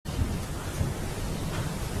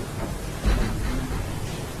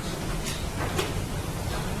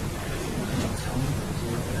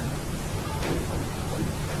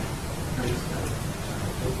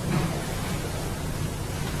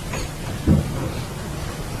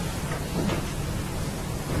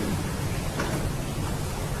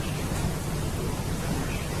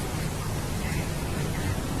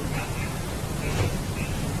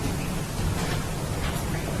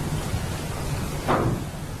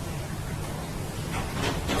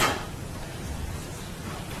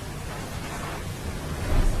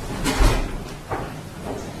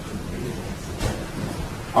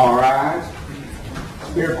All rise.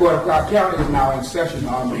 Superior Court of Clark County is now in session.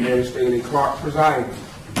 Honorable Mary Staley Clark presiding.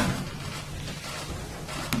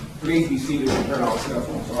 Please be seated and turn off cell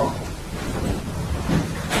phones off.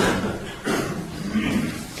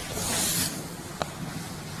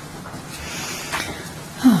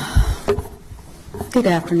 Good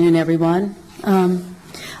afternoon, everyone.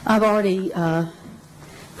 I've already,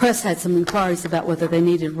 press had some inquiries about whether they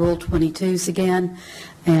needed Rule 22s again,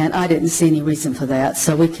 and I didn't see any reason for that,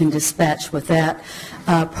 so we can dispatch with that.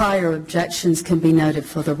 Prior objections can be noted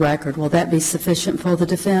for the record. Will that be sufficient for the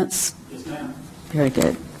defense? Yes, ma'am. Very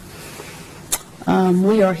good.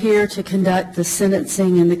 We are here to conduct the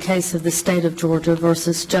sentencing in the case of the State of Georgia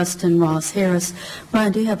versus Justin Ross Harris.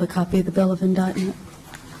 Brian, do you have a copy of the Bill of Indictment?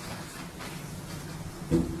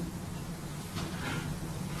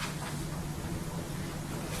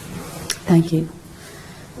 Thank you.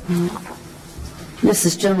 This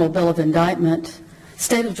is General Bill of Indictment,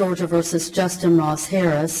 State of Georgia versus Justin Ross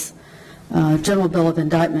Harris, General Bill of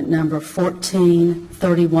Indictment number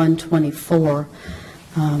 143124.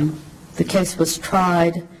 The case was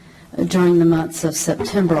tried during the months of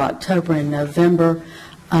September, October, and November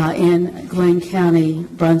in Glenn County,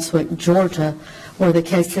 Brunswick, Georgia, where the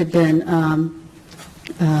case had been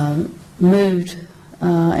moved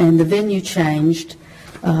and the venue changed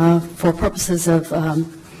for purposes of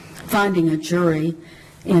finding a jury.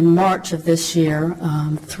 In March of this year,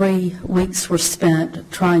 3 weeks were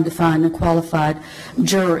spent trying to find a qualified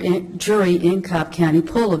jury in Cobb County,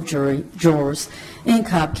 pool of jurors in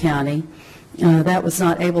Cobb County. That was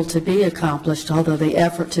not able to be accomplished, although the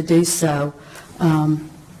effort to do so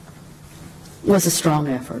was a strong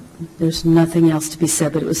effort. There's nothing else to be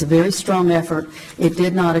said, but it was a very strong effort. It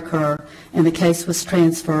did not occur, and the case was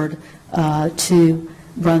transferred to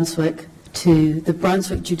Brunswick, to the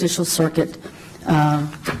Brunswick Judicial Circuit,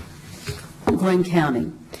 Glenn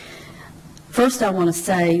County. First, I want to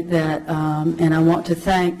say that, and I want to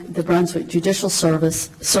thank the Brunswick Judicial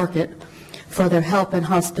Circuit for their help and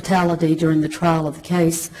hospitality during the trial of the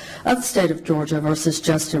case of the State of Georgia versus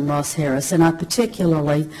Justin Ross Harris. And I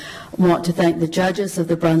particularly want to thank the judges of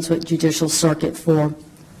the Brunswick Judicial Circuit for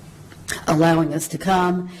allowing us to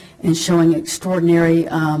come and showing extraordinary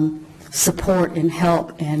support and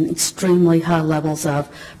help and extremely high levels of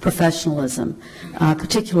professionalism. I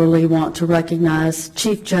particularly want to recognize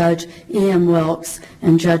Chief Judge E.M. Wilkes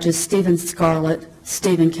and Judges Stephen Scarlett,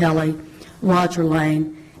 Stephen Kelly, Roger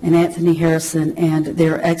Lane, and Anthony Harrison and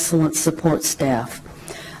their excellent support staff.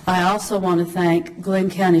 I also want to thank Glenn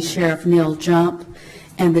County Sheriff Neil Jump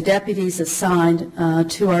and the deputies assigned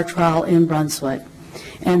to our trial in Brunswick,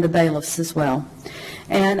 and the bailiffs as well.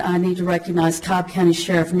 And I need to recognize Cobb County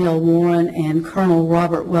Sheriff Neil Warren and Colonel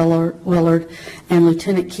Robert Willard and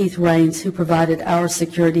Lieutenant Keith Raines, who provided our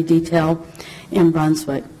security detail in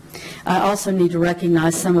Brunswick. I also need to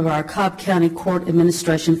recognize some of our Cobb County Court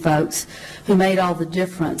Administration folks who made all the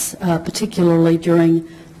difference, particularly during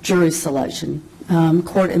jury selection.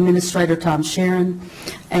 Court Administrator Tom Sharon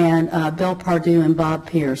and Bill Pardue and Bob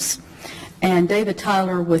Pierce. And David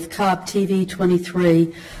Tyler with Cobb TV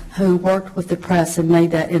 23, who worked with the press and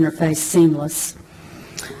made that interface seamless.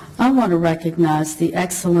 I want to recognize the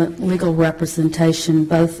excellent legal representation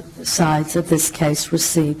both sides of this case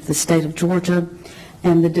received, the State of Georgia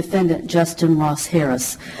and the defendant, Justin Ross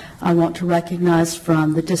Harris. I want to recognize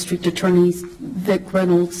from the District Attorney Vic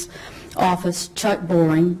Reynolds' office, Chuck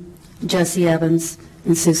Boring, Jesse Evans,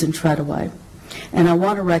 and Susan Treadaway. And I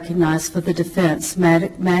want to recognize for the defense,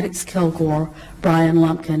 Maddox Kilgore, Brian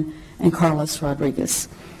Lumpkin, and Carlos Rodriguez.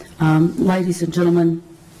 Ladies and gentlemen,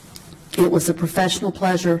 it was a professional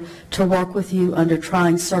pleasure to work with you under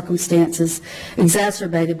trying circumstances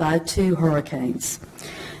exacerbated by 2 hurricanes.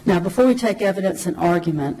 Now, before we take evidence and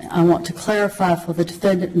argument, I want to clarify for the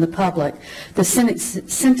defendant and the public the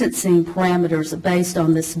sentencing parameters based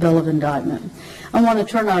on this Bill of Indictment. I want to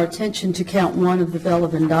turn our attention to count 1 of the Bill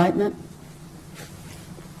of Indictment.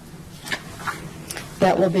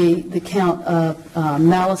 That will be the count of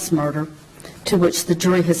malice murder, to which the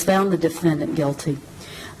jury has found the defendant guilty.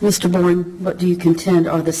 Mr. Boring, what do you contend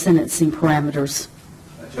are the sentencing parameters?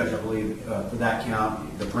 Judge, I believe for that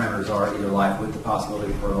count, the parameters are either life with the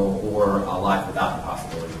possibility of parole or life without the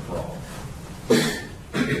possibility of parole.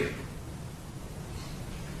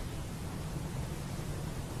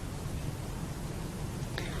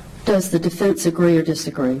 Does the defense agree or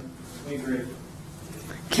disagree? We agree.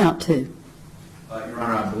 Count 2. Your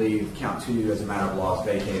Honor, I believe count 2 as a matter of law is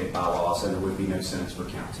vacated by law, so there would be no sentence for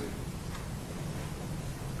count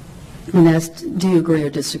 2. And do you agree or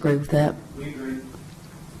disagree with that? We agree.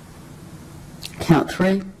 Count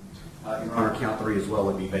 3. Your Honor, count 3 as well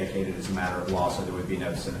would be vacated as a matter of law, so there would be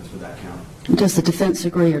no sentence for that count. Does the defense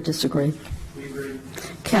agree or disagree? We agree.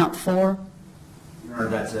 Count 4? Your Honor,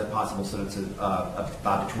 that's a possible sentence of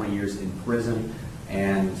 5 to 20 years in prison,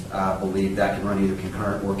 and I believe that can run either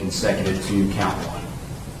concurrent or consecutive to count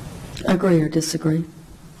 1. Agree or disagree?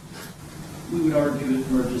 We would argue it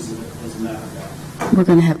merges as a matter of fact. We're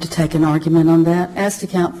going to have to take an argument on that. As to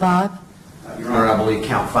count 5? Your Honor, I believe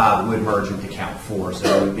count 5 would merge into count 4, so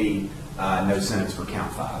there would be no sentence for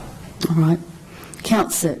count 5. All right.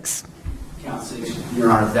 Count 6? Count 6.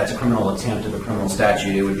 Your Honor, if that's a criminal attempt of a criminal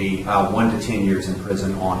statute, it would be 1 to 10 years in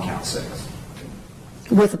prison on count 6.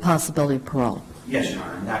 With the possibility of parole? Yes, Your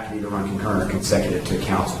Honor, and that can either run concurrent or consecutive to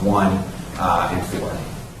counts 1 and 4.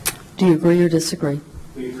 Do you agree or disagree?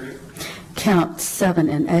 We agree. Count 7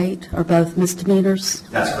 and 8 are both misdemeanors?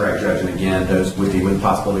 That's correct, Judge, and again, those would be with the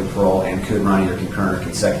possibility of parole and could run either concurrent or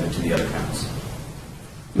consecutive to the other counts.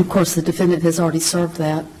 Of course, the defendant has already served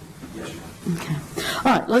that. Yes, Your Honor. Okay.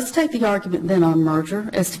 All right, let's take the argument then on merger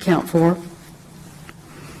as to count 4.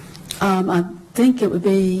 I think it would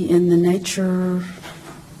be in the nature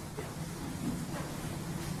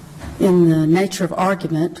of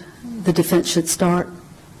argument, the defense should start.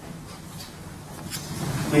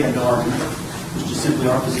 We have no argument. It's just simply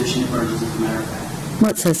our position it merges as a matter of fact.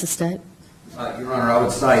 What says the state? Your Honor, I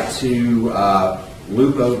would cite to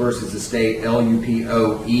Lupo versus the state,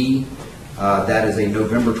 LUPOE. That is a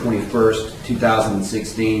November 21st,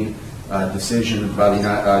 2016 decision by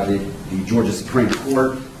the Georgia Supreme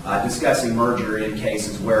Court discussing merger in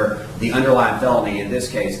cases where the underlying felony, in this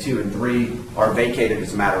case 2 and 3, are vacated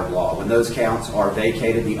as a matter of law. When those counts are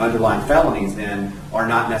vacated, the underlying felonies then do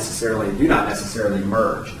not necessarily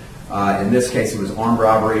merge. In this case, it was armed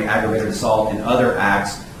robbery, aggravated assault, and other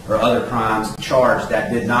acts or other crimes charged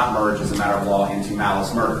that did not merge as a matter of law into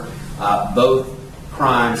malice murder. Both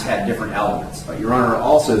crimes had different elements. Your Honor,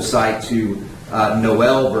 also cite to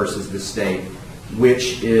Noel versus the state,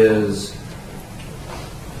 which is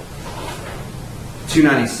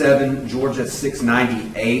 297, Georgia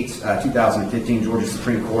 698, 2015 Georgia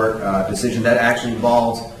Supreme Court decision. That actually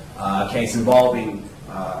involves a case involving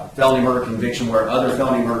felony murder conviction where other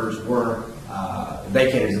felony murders were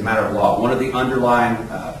vacated as a matter of law. One of the underlying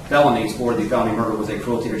felonies for the felony murder was a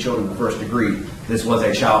cruelty to children in the first degree. This was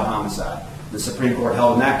a child homicide. The Supreme Court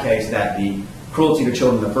held in that case that the cruelty to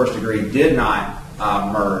children in the first degree did not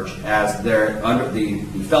merge as the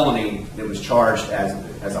felony that was charged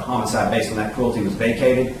as a homicide based on that cruelty was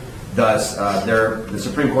vacated. Thus, the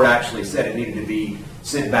Supreme Court actually said it needed to be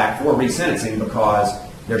sent back for resentencing because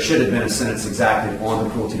there should have been a sentence exacted on the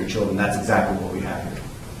cruelty to children. That's exactly what we have here.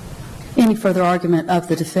 Any further argument of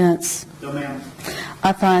the defense? No, ma'am.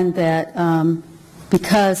 I find that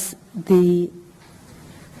because of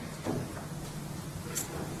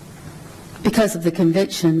the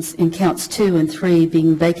convictions in counts 2 and 3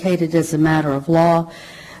 being vacated as a matter of law,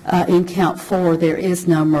 in count 4 there is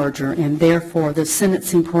no merger, and therefore the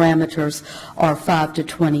sentencing parameters are 5 to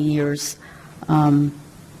 20 years. And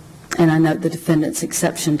I note the defendant's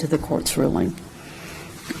exception to the court's ruling.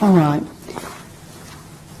 All right.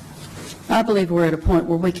 I believe we're at a point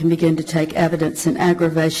where we can begin to take evidence in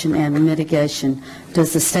aggravation and mitigation.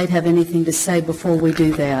 Does the state have anything to say before we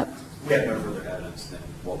do that? We have no further evidence than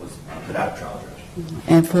what was put out of trial, Judge.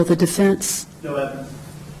 And for the defense? No evidence.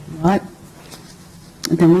 All right.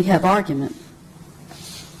 And then we have argument.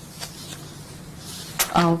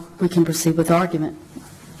 We can proceed with argument.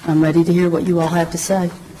 I'm ready to hear what you all have to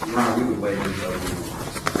say. Your Honor, we would waive any argument.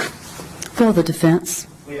 For the defense.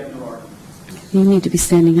 We have no argument. You need to be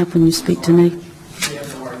standing up when you speak to me. We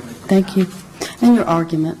have no argument. Thank you. And your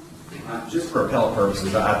argument. Just for appellate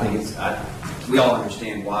purposes, I think we all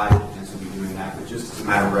understand why the defense would be doing that, but just as a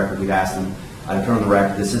matter of record, we'd ask them to put on the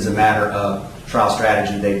record this is a matter of trial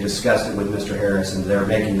strategy. They've discussed it with Mr. Harris, and they're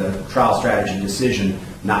making the trial strategy decision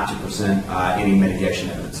not to present any mitigation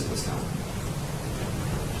evidence at this time.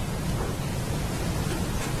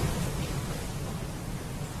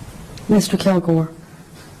 Mr. Kilgore.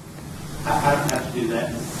 I don't have to do that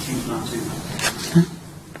and choose not to.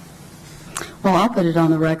 Well, I'll put it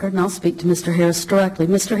on the record, and I'll speak to Mr. Harris directly.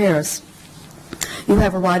 Mr. Harris, you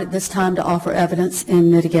have a right at this time to offer evidence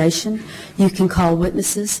in mitigation. You can call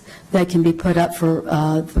witnesses. They can be put up for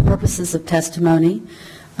the purposes of testimony.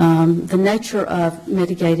 The nature of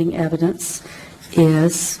mitigating evidence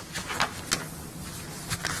is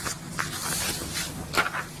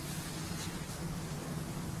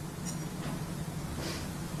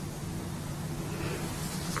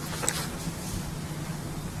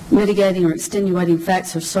mitigating or extenuating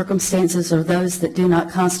facts or circumstances are those that do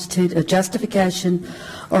not constitute a justification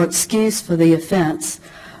or excuse for the offense,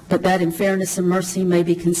 but that in fairness and mercy may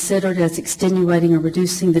be considered as extenuating or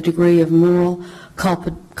reducing the degree of moral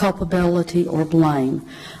culpability or blame.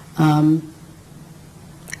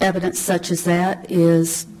 Evidence such as that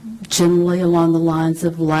is generally along the lines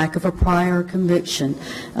of lack of a prior conviction,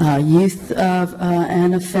 youth of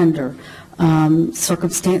an offender,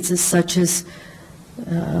 circumstances such as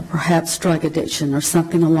perhaps drug addiction or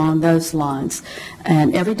something along those lines.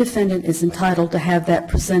 And every defendant is entitled to have that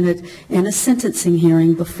presented in a sentencing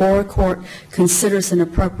hearing before a court considers an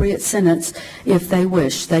appropriate sentence if they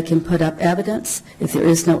wish. They can put up evidence. If there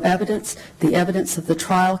is no evidence, the evidence of the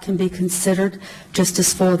trial can be considered, just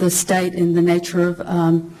as for the state in the nature of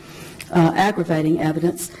aggravating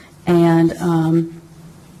evidence. And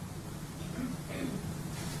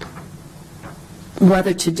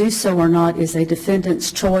whether to do so or not is a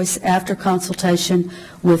defendant's choice after consultation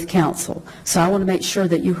with counsel. So I want to make sure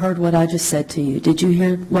that you heard what I just said to you. Did you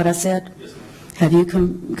hear what I said? Yes, ma'am. Have you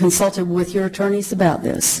consulted with your attorneys about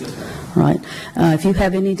this? Yes, ma'am. Right. If you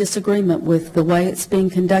have any disagreement with the way it's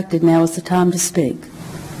being conducted, now is the time to speak.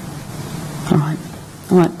 All right.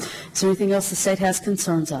 All right. Is there anything else the state has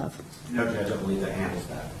concerns of? No, Judge, I believe that handles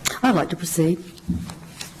that. I'd like to proceed.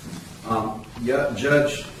 Yeah,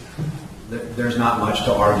 Judge, there's not much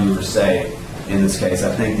to argue or say in this case.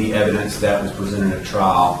 I think the evidence that was presented at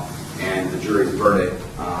trial and the jury's verdict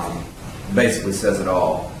basically says it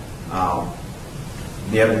all.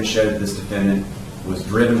 The evidence showed that this defendant was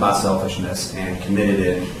driven by selfishness and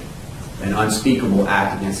committed an unspeakable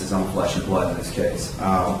act against his own flesh and blood in this case.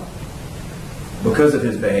 Because of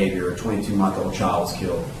his behavior, a 22-month-old child was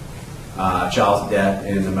killed. A child's death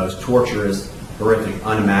in the most torturous, horrific,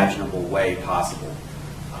 unimaginable way possible.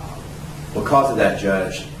 Because of that,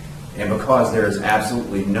 Judge, and because there is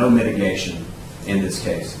absolutely no mitigation in this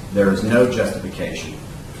case, there is no justification.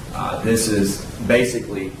 This is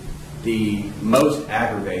basically the most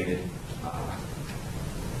aggravated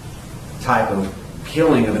type of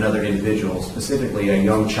killing of another individual, specifically a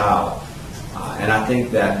young child. And I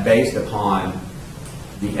think that based upon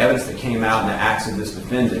the evidence that came out and the acts of this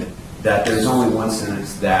defendant, that there's only one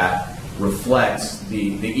sentence that reflects the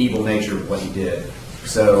evil nature of what he did.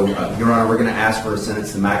 So, Your Honor, we're going to ask for a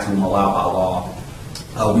sentence, the maximum allowed by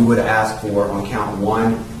law. We would ask for, on count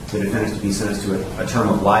one, the defendant to be sentenced to a term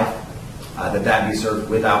of life, that be served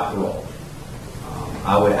without parole.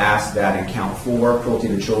 I would ask that in count four, cruelty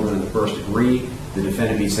to children in the first degree, the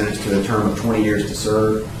defendant be sentenced to a term of 20 years to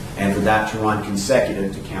serve, and for that to run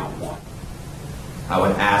consecutive to count one. I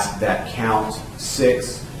would ask that count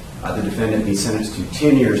six, the defendant be sentenced to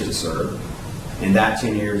 10 years to serve, and that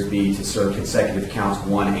 10 years be to serve consecutive counts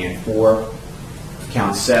 1 and 4.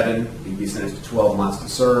 Count 7, he'd be sentenced to 12 months to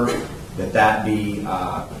serve.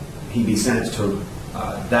 He'd be sentenced to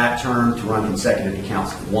that term to run consecutive to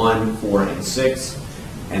counts 1, 4, and 6.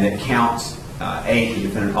 And at count 8, the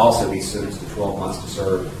defendant also be sentenced to 12 months to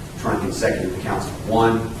serve, to run consecutive to counts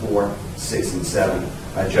 1, 4, 6, and 7.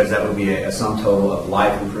 Judge, that would be a sum total of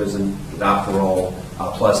life in prison without parole,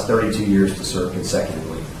 plus 32 years to serve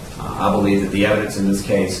consecutively. I believe that the evidence in this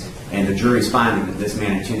case and the jury's finding that this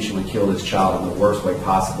man intentionally killed his child in the worst way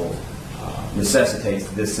possible necessitates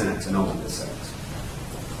this sentence and only this sentence.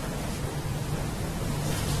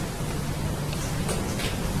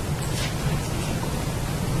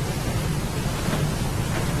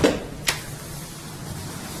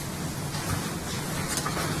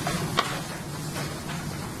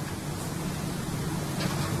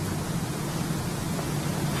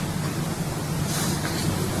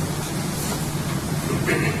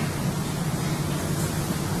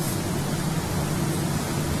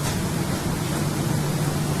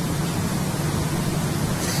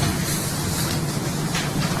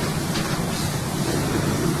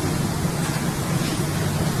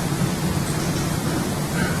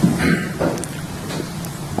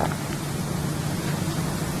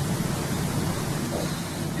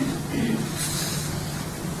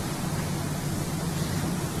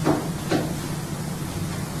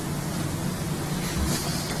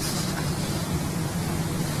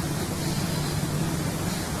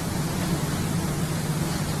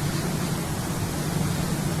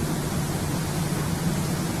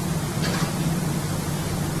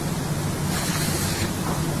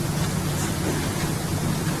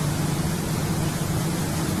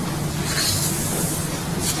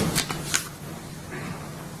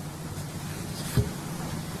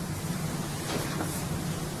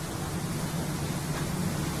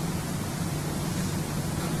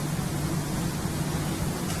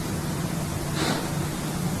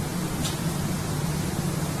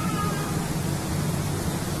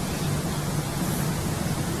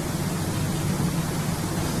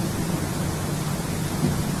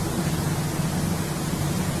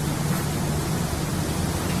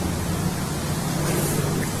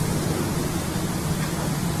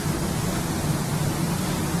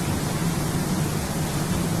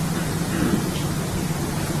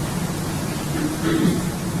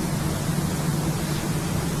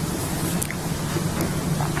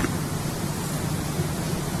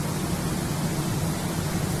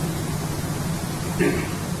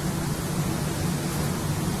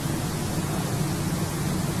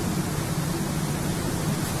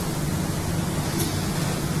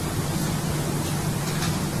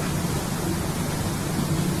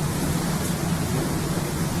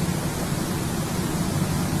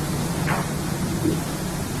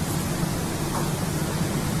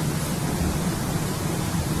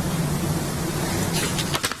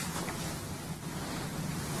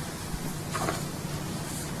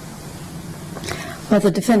 Well, the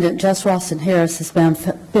defendant, Jess Rawson Harris, has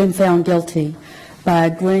been found guilty by a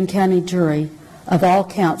Greene County jury of all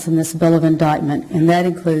counts in this bill of indictment, and that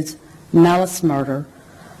includes malice murder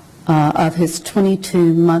of his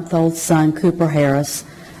 22-month-old son, Cooper Harris,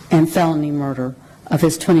 and felony murder of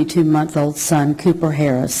his 22-month-old son, Cooper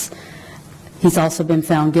Harris. He's also been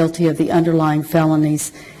found guilty of the underlying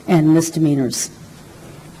felonies and misdemeanors.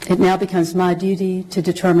 It now becomes my duty to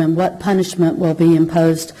determine what punishment will be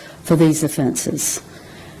imposed for these offenses.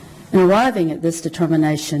 In arriving at this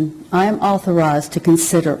determination, I am authorized to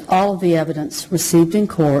consider all of the evidence received in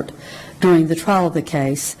court during the trial of the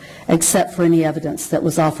case, except for any evidence that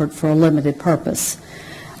was offered for a limited purpose.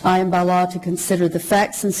 I am by law to consider the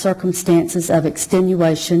facts and circumstances of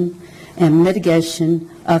extenuation and mitigation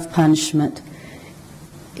of punishment,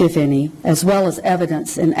 if any, as well as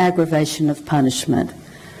evidence in aggravation of punishment.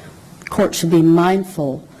 Court should be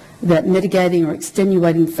mindful that mitigating or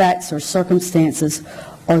extenuating facts or circumstances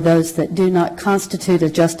are those that do not constitute a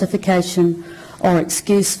justification or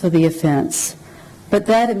excuse for the offense, but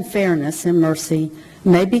that in fairness and mercy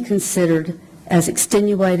may be considered as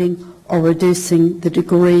extenuating or reducing the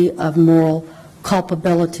degree of moral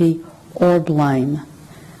culpability or blame,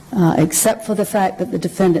 except for the fact that the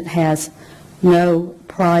defendant has no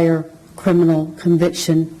prior criminal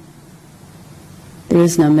conviction. There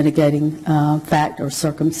is no mitigating fact or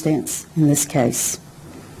circumstance in this case.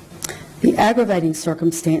 The aggravating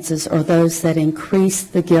circumstances are those that increase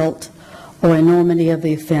the guilt or enormity of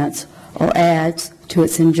the offense or adds to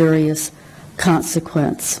its injurious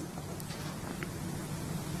consequence.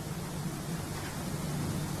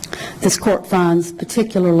 This court finds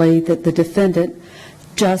particularly that the defendant,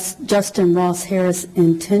 Justin Ross Harris,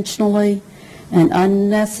 intentionally and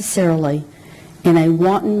unnecessarily, in a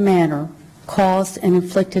wanton manner, caused and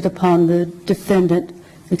inflicted upon the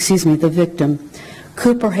victim,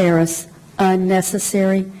 Cooper Harris,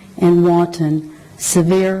 unnecessary and wanton,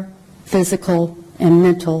 severe physical and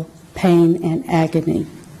mental pain and agony.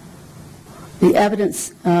 The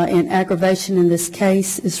evidence in aggravation in this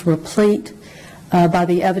case is replete by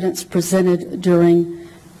the evidence presented during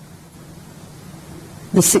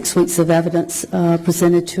the 6 weeks of evidence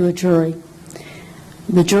presented to a jury.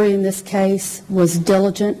 The jury in this case was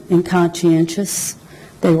diligent and conscientious.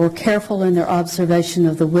 They were careful in their observation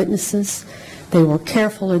of the witnesses. They were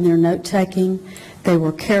careful in their note-taking. They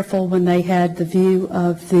were careful when they had the view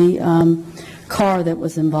of the car that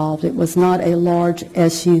was involved. It was not a large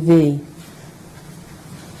SUV.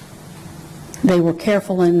 They were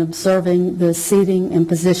careful in observing the seating and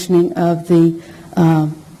positioning of the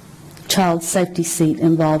child safety seat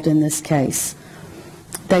involved in this case.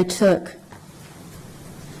 They took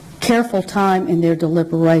careful time in their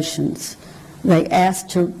deliberations. They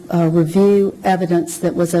asked to review evidence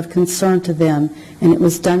that was of concern to them, and it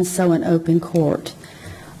was done so in open court.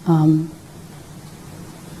 When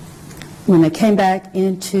they came back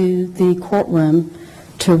into the courtroom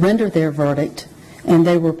to render their verdict, and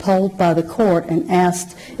they were polled by the court and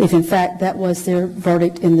asked if in fact that was their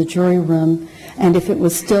verdict in the jury room, and if it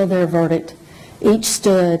was still their verdict, each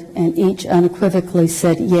stood and each unequivocally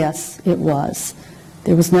said yes, it was.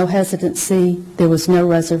 There was no hesitancy, there was no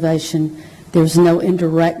reservation, there was no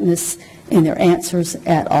indirectness in their answers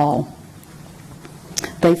at all.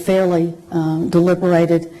 They fairly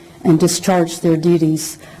deliberated and discharged their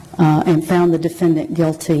duties and found the defendant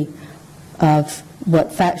guilty of what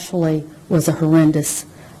factually was a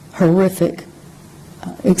horrific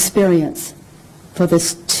experience for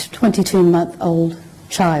this 22-month-old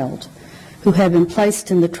child who had been placed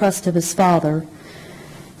in the trust of his father,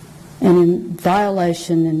 and in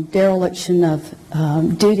violation and dereliction of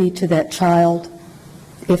duty to that child,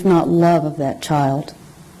 if not love of that child,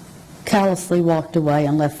 callously walked away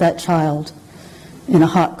and left that child in a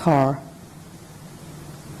hot car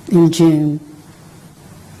in June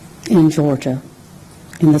in Georgia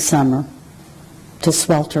in the summer to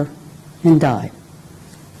swelter and die.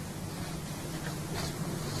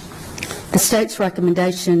 The state's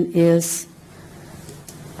recommendation is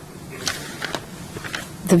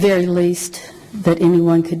the very least that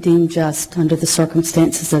anyone could deem just under the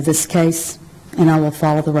circumstances of this case, and I will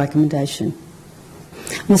follow the recommendation.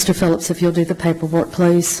 Mr. Phillips, if you'll do the paperwork,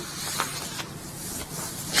 please.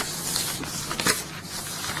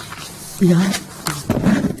 You got it?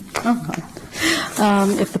 Okay.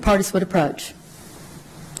 If the parties would approach.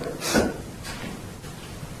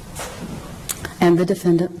 And the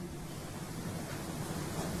defendant.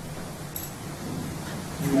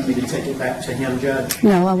 You want me to take it back to him, Judge?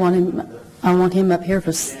 No, I want him up here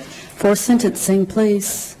for sentencing,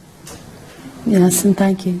 please. Yes, and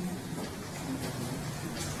thank you.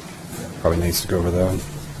 Probably needs to go over that. Okay.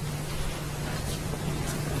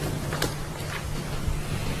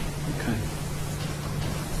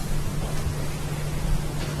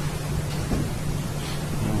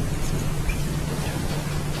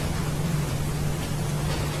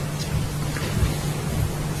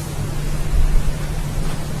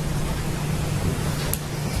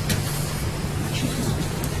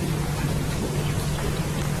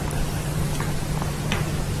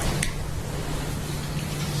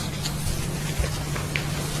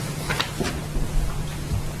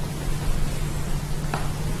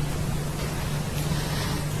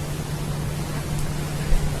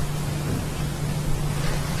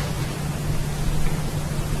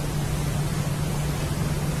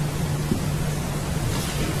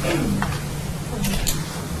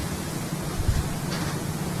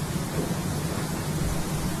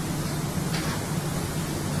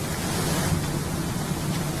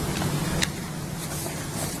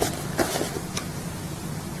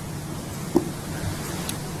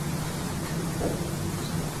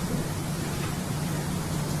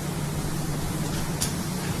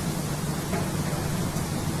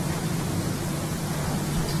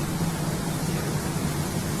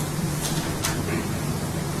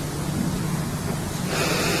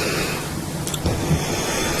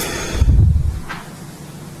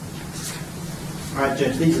 All right,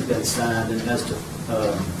 Judge, these have been signed, and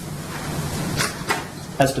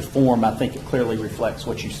as to form, I think it clearly reflects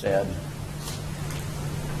what you said.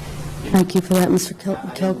 Thank you for that, Mr.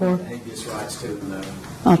 Kilgore. Habeas rights to them, though.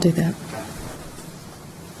 I'll do that.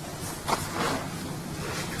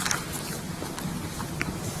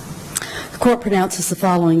 The court pronounces the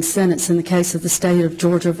following sentence in the case of the State of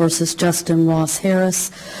Georgia versus Justin Ross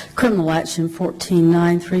Harris, criminal action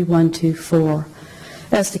 14-93124.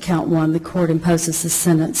 As to count one, the court imposes the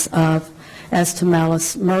sentence of, as to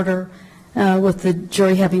malice murder, with the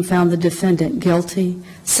jury having found the defendant guilty.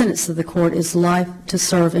 Sentence of the court is life to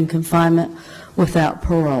serve in confinement without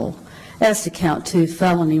parole. As to count two,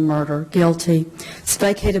 felony murder, guilty. It's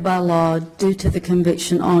vacated by law due to the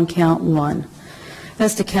conviction on count one.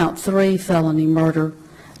 As to count three, felony murder,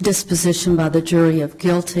 disposition by the jury of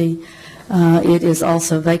guilty. It is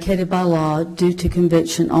also vacated by law due to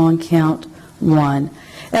conviction on count one.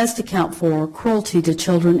 As to count four, cruelty to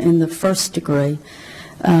children in the first degree,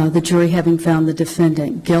 the jury having found the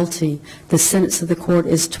defendant guilty, the sentence of the court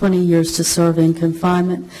is 20 years to serve in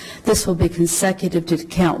confinement. This will be consecutive to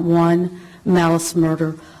count one, malice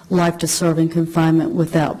murder, life to serve in confinement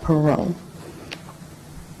without parole.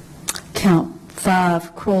 Count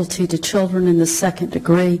five, cruelty to children in the second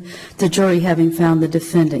degree, the jury having found the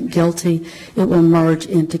defendant guilty, it will merge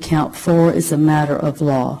into count four as a matter of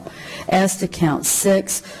law. As to count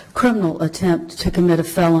six, criminal attempt to commit a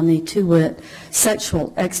felony, to wit,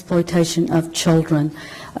 sexual exploitation of children,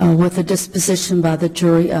 with a disposition by the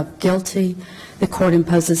jury of guilty, the court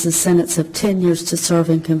imposes a sentence of 10 years to serve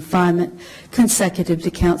in confinement, consecutive to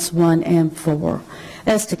counts 1 and 4.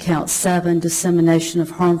 As to count 7, dissemination of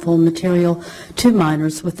harmful material to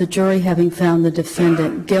minors, with the jury having found the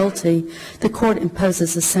defendant guilty, the court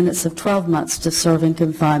imposes a sentence of 12 months to serve in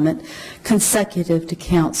confinement, consecutive to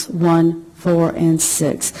counts 1, 4, and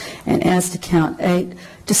 6. And as to count 8,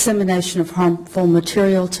 dissemination of harmful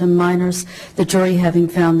material to minors, the jury having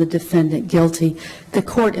found the defendant guilty, the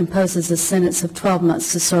court imposes a sentence of 12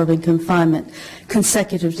 months to serve in confinement,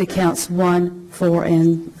 consecutive to counts 1, 4,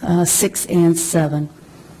 and 6, and 7.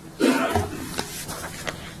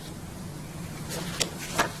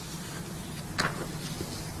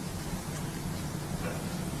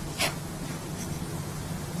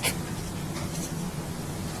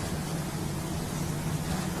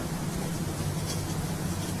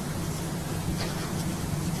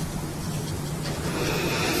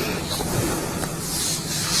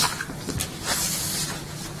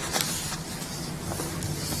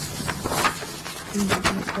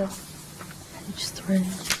 Page 3.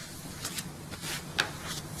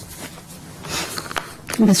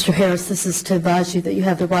 Mr. Harris, this is to advise you that you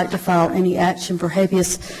have the right to file any action for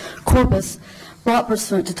habeas corpus brought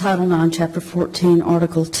pursuant to Title 9, Chapter 14,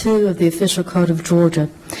 Article 2 of the Official Code of Georgia.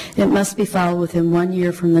 It must be filed within 1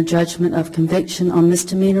 year from the judgment of conviction on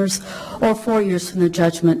misdemeanors or 4 years from the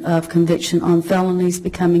judgment of conviction on felonies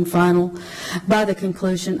becoming final by the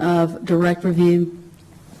conclusion of direct review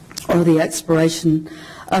or the expiration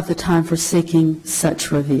of the time for seeking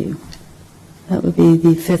such review. That would be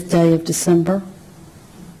the 5th day of December,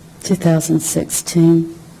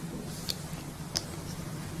 2016.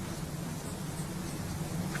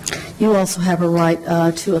 You also have a right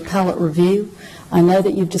to appellate review. I know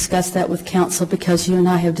that you've discussed that with counsel because you and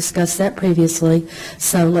I have discussed that previously.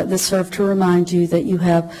 So let this serve to remind you that you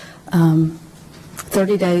have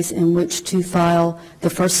 30 days in which to file the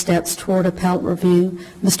first steps toward appellate review.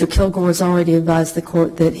 Mr. Kilgore has already advised the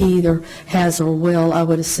court that he either has or will, I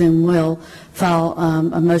would assume will, file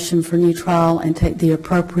a motion for new trial and take the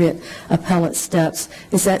appropriate appellate steps.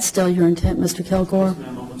 Is that still your intent, Mr. Kilgore? Yes,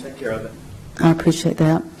 ma'am, I'm going to take care of it. I appreciate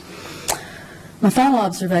that. My final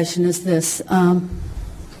observation is this,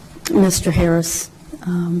 Mr. Harris.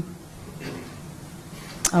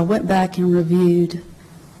 I went back and reviewed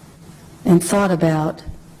and thought about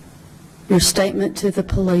your statement to the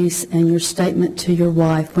police and your statement to your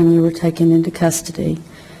wife when you were taken into custody.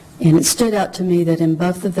 And it stood out to me that in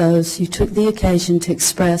both of those, you took the occasion to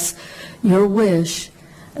express your wish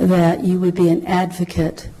that you would be an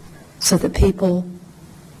advocate so that people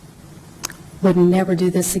would never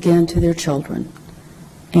do this again to their children.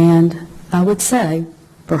 And I would say,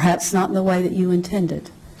 perhaps not in the way that you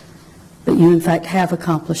intended, but you in fact have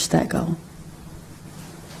accomplished that goal.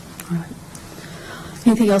 All right.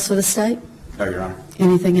 Anything else for the state? No, Your Honor.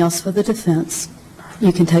 Anything else for the defense?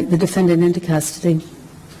 You can take the defendant into custody.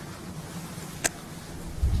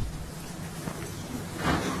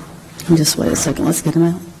 And just wait a second, let's get him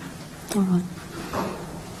out. All right.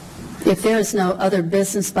 If there is no other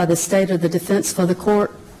business by the state or the defense for the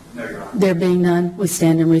court, No, Your Honor. there being none, we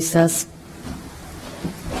stand in recess.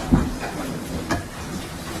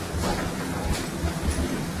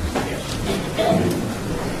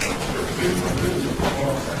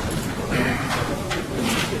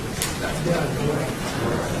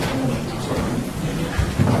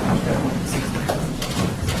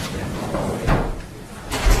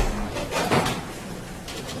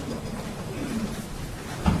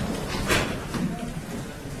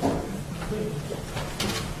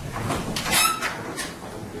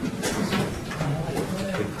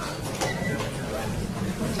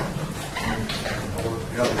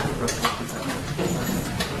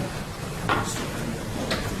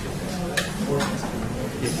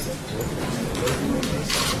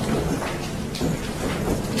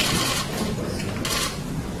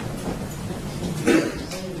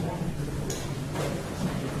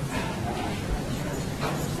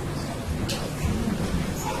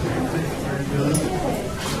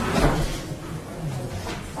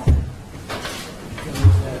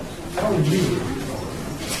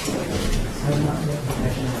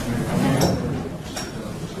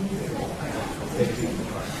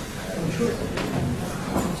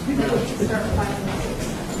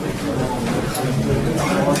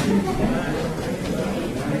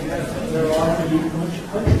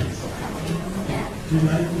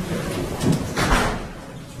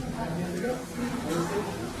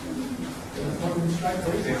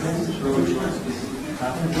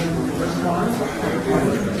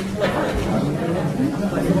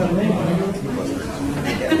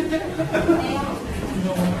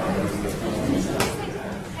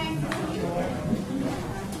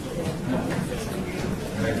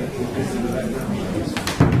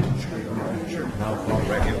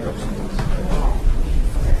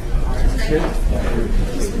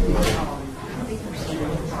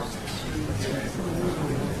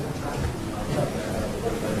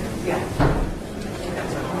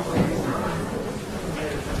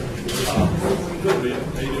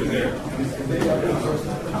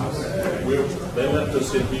 They left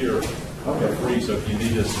us in here for free, so if you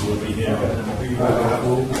need us, we'll be here.